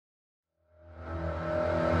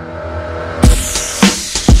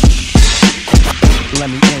let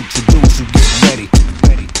me introduce you, get ready.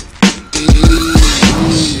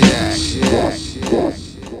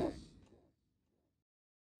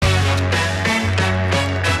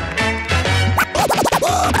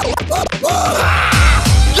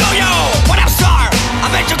 Yo, what up, star? I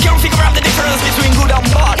bet you can't figure out the difference between good and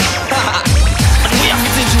bad. But we have to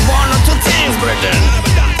teach you one or two things, brethren.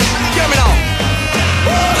 Hear me now.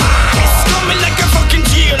 It's coming like a fucking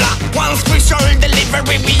jailer. One special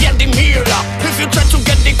delivery, we get the mirror. If you try to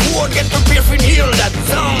get the code, get prepared for heal that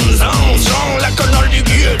sound strong like an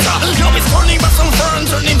alligator. Now it's running but some fern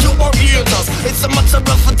turn into warriors. It's a matter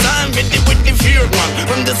of time with the fear one.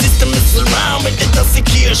 When the system is around with the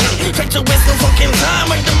desiccation, try to waste no fucking time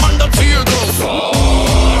when the man that fear goes on.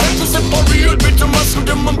 Try to separate with the muscle,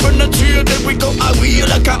 them and penetrate. There we go, I wheel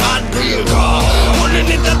like a hot breaker. Only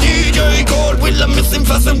need the DJ code with a missing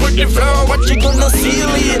fasten with the flow. What you gonna see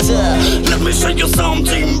later? Let me show you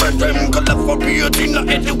something, brethren. Collaborating, no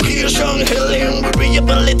education, healing,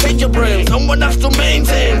 rehabilitate your brain. Someone has to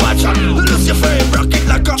maintain. Watch out, lose your faith, rock it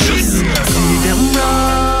like a see them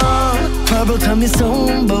wrong. Purple tell me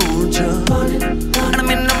some vulture. And I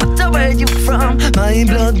mean, no matter where you from, my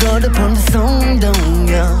blood got upon the sound down,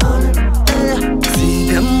 yeah.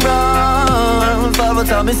 See them wrong. Purple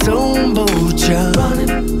tell me some vulture.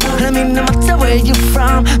 And I mean, no matter where you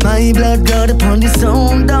from, my blood got upon the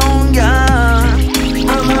sound down, yeah.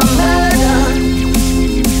 I'm a murder.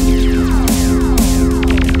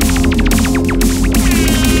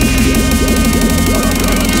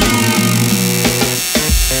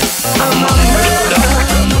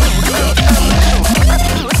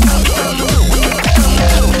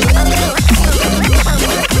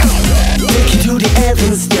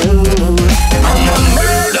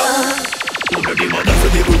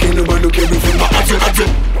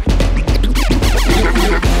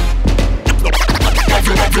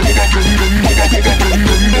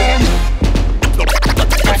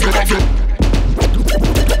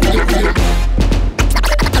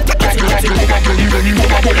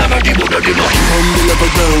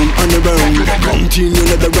 Continue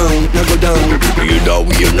let the round, now go down. You know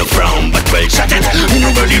we in the frown, but well shut it. You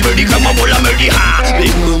know ready, come on, bola me ha.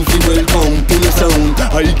 Big man fi welcome in the sound.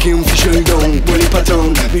 I came fi shell down, well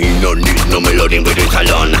pattern. Me no need no melody with the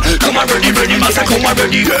colon. Come on ready, massa, come on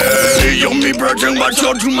ready. Hey, you me brethren, but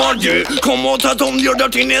you're too much. Come out at home, your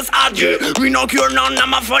dirtiness at you. We knock your none,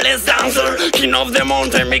 I'm a flawless dancer. King of the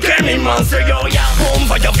mountain, me came in monster, yo, yeah. Home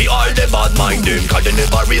fire fi all the bad minded. Cause they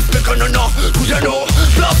never respect, no, who you know.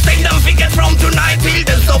 Plus take them figures from tonight till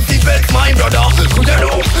the stuff the best, my brother. Who you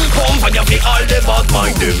know? Home fire fi all the bad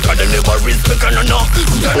minded. Cause they never respect, no,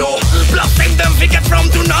 who you know. Plus take them figures from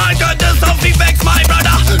tonight till the stuff the best, my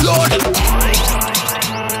brother. Lord.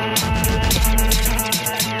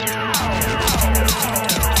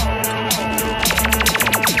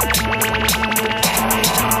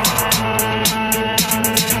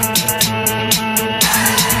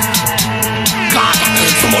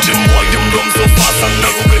 Some of them boy, them dumb so fast and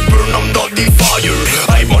now we burn them down the fire.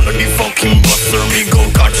 I'm on the fucking buster, me go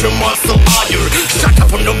catch them all so higher. Shut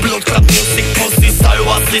up on the blood club music, pussy style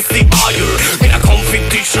was this the higher. In a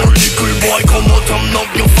competition, little boy, come out, I'm not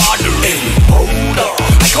your father. Hey, hold up,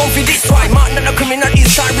 I come for this right, man, and a criminal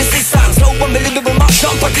is time resistance. No one believable, my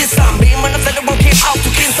jump at this time. Me, man, I said I won't get out to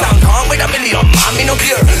kill sound. Come with a million, man, me no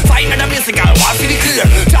clear. Find the music, I want to be clear.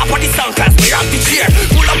 Top of the sound class, me up the cheer.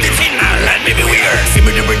 Pull up the tin and let me be weird. See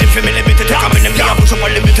me the ready for me, let me to take up in them. I push up all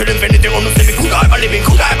the way to the infinity. On the semi, could I ever living,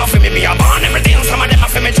 could I ever for me, be a born everything. Some of them are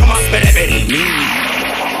for me, Thomas, believe in me.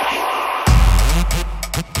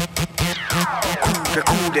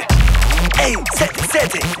 Octubre. Hey,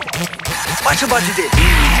 ZETTE. Watch your body there.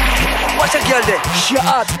 Watch a girl there. She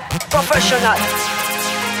hot, professional.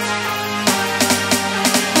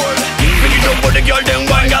 When you jump for the girl, then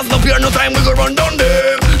wine gas, no fear, no time, we go run down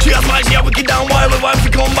there. She a smile, she a wicked down while we want to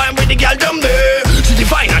combine with the girl them there. She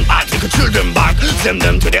define and act like a children back, send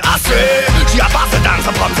them to the astray. She a pass the dance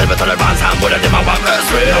upon self with all advance and with them a walk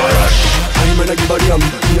astray. Nah rush, I'm gonna give a damn.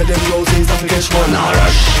 In a them roses, I'm catch one. Nah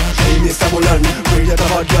rush, hey Mr. Mulan, where you have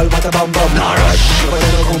a girl, what a bam bam. Nah rush, but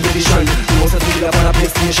in a competition, you must have to be up on a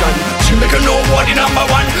PlayStation. she make a nobody number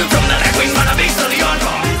one. From the neck wing, man,